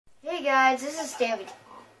Hey guys, this is David.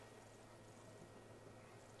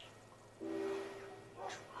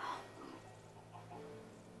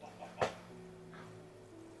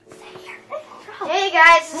 Hey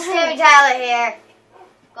guys, this is Tylerz here.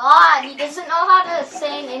 God, he doesn't know how to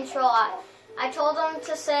say an intro. I told him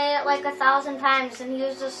to say it like 1,000 times and he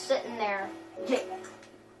was just sitting there. He's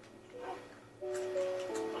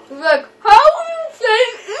like, how do you say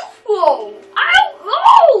intro? I don't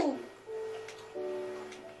know!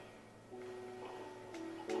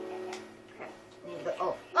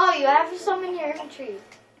 Oh, you have some in your inventory.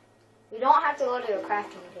 You don't have to go to a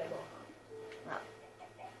crafting table. No.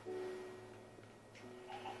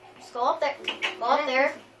 Just go up there. Go up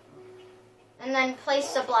there. And then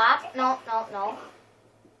place the block. No.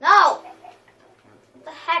 No! What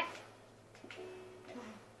the heck?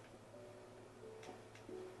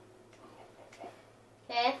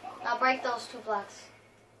 Okay, now break those 2 blocks.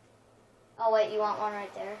 Oh wait, you want one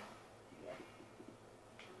right there?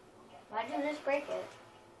 Why'd you just break it?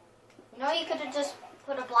 You know you could have just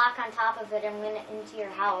put a block on top of it and went into your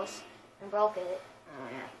house and broke it. Oh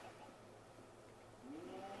yeah.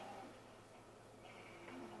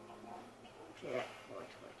 Yeah, 4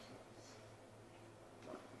 torches.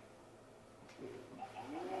 1, 2,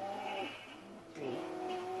 3,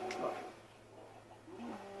 4.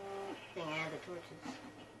 I think I have the torches.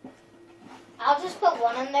 I'll just put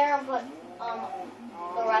one in there and put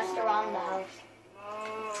the rest around the house.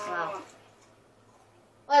 Wow.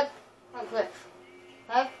 Look, like this.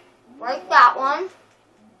 Okay, break that one.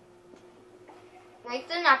 Break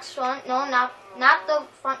the next one. No, not the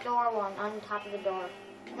front door one on top of the door.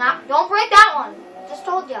 Don't break that one. I just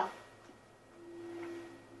told you.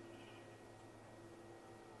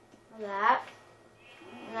 That.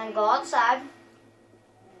 And then go outside.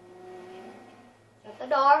 Shut the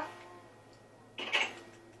door.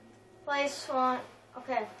 Place one.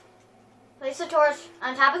 Okay. Place the torch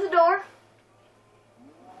on top of the door.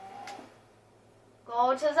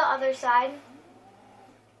 Go to the other side.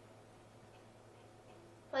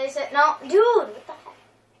 Place it. No, dude, what the heck?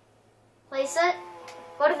 Place it.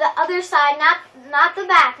 Go to the other side, not the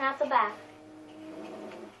back, not the back.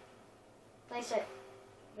 Place it.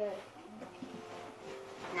 Good.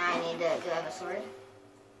 Now I need to. Do I have a sword?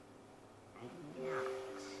 I do not.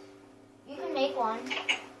 You can make one.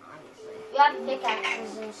 Obviously. You have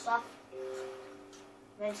pickaxes and stuff.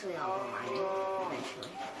 Eventually I'll go mining.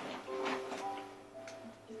 Eventually.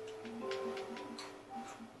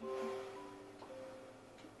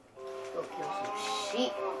 Go kill some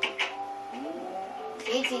sheep.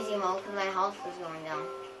 See, it's easy mode because my health is going down.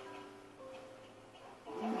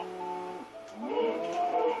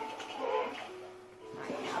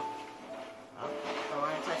 Oh, don't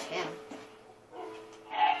want to touch him.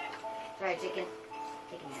 Sorry, chicken.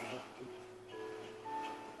 Chicken, right?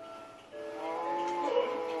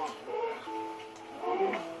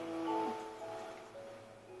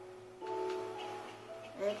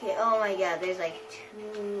 Okay, oh my god, there's like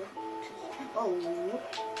 2. Oh.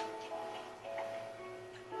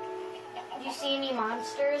 Do you see any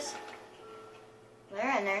monsters?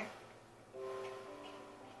 They're in there.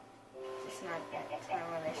 Just not that time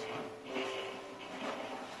where they spawn.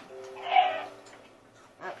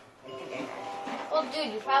 Oh, I think I got it. Well,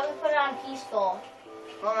 dude, you probably put it on peaceful.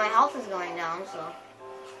 Well, my health is going down, so.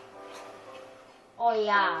 Oh,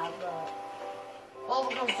 yeah, but. Well,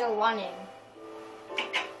 because you're running.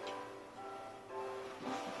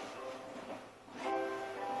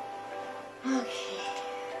 Okay.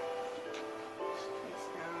 Just place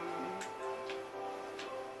down.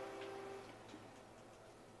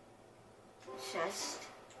 Chest.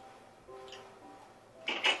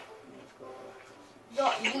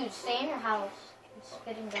 Dude, stay in your house. It's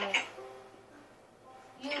getting dark.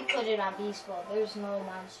 You put it on peaceful. There's no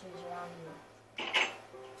monsters around you.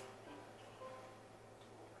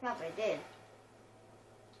 Crap, I did.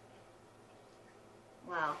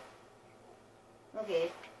 Wow.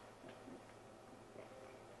 Okay.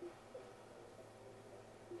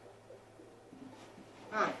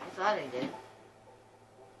 Huh, I thought I did.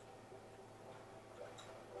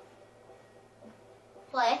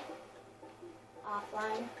 Play.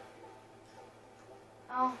 Offline.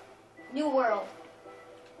 Oh, New World.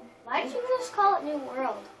 Why did you just call it New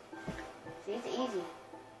World? See, it's easy.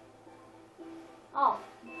 Oh,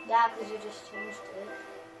 yeah, because you just changed it.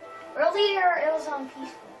 Earlier, it was on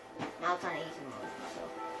peaceful. Now it's on easy mode, so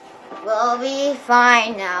we'll be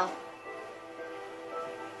fine now.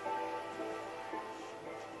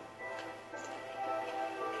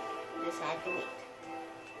 Just had to wait.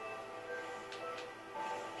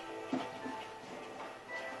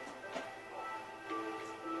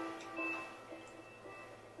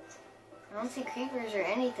 I don't see creepers or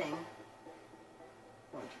anything.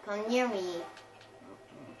 Won't you come near me?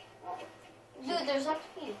 Dude, there's a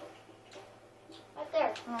key. Right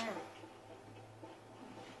there. Oh, yeah.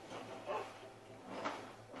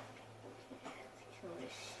 Kill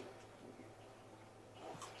this shit.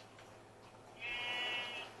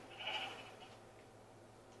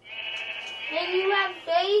 Maybe you have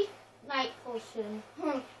day night potion.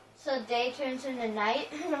 So day turns into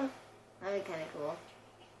night. That'd be kind of cool.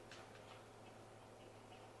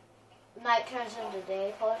 Night turns into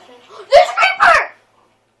day potion. There's a creeper!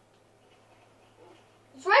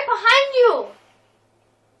 It's right behind you!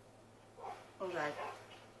 Oh god.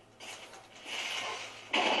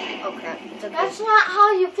 Oh crap. It's okay. That's not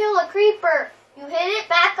how you kill a creeper. You hit it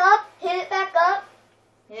back up, hit it back up.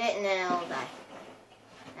 Hit it and then it'll die.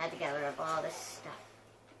 I have to gather up all this stuff.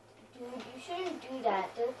 Dude, you shouldn't do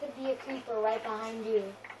that. There could be a creeper right behind you.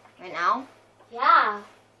 Right now? Yeah.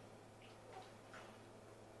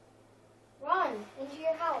 Run into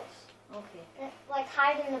your house. Okay. And, like,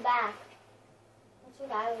 hide in the back. That's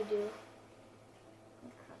what I would do.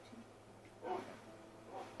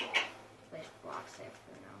 Place blocks there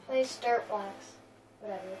for now. Place dirt blocks.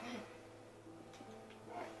 Whatever.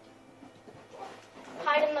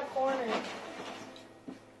 Hide in the corner.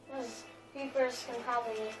 Because creepers can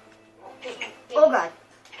probably get Oh god.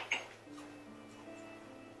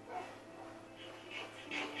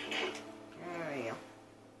 There we go.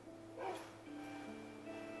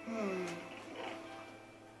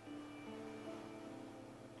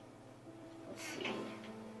 Let's see.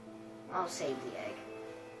 I'll save the egg.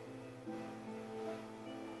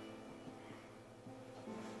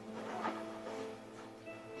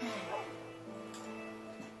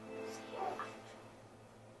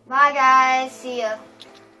 Bye guys. See ya.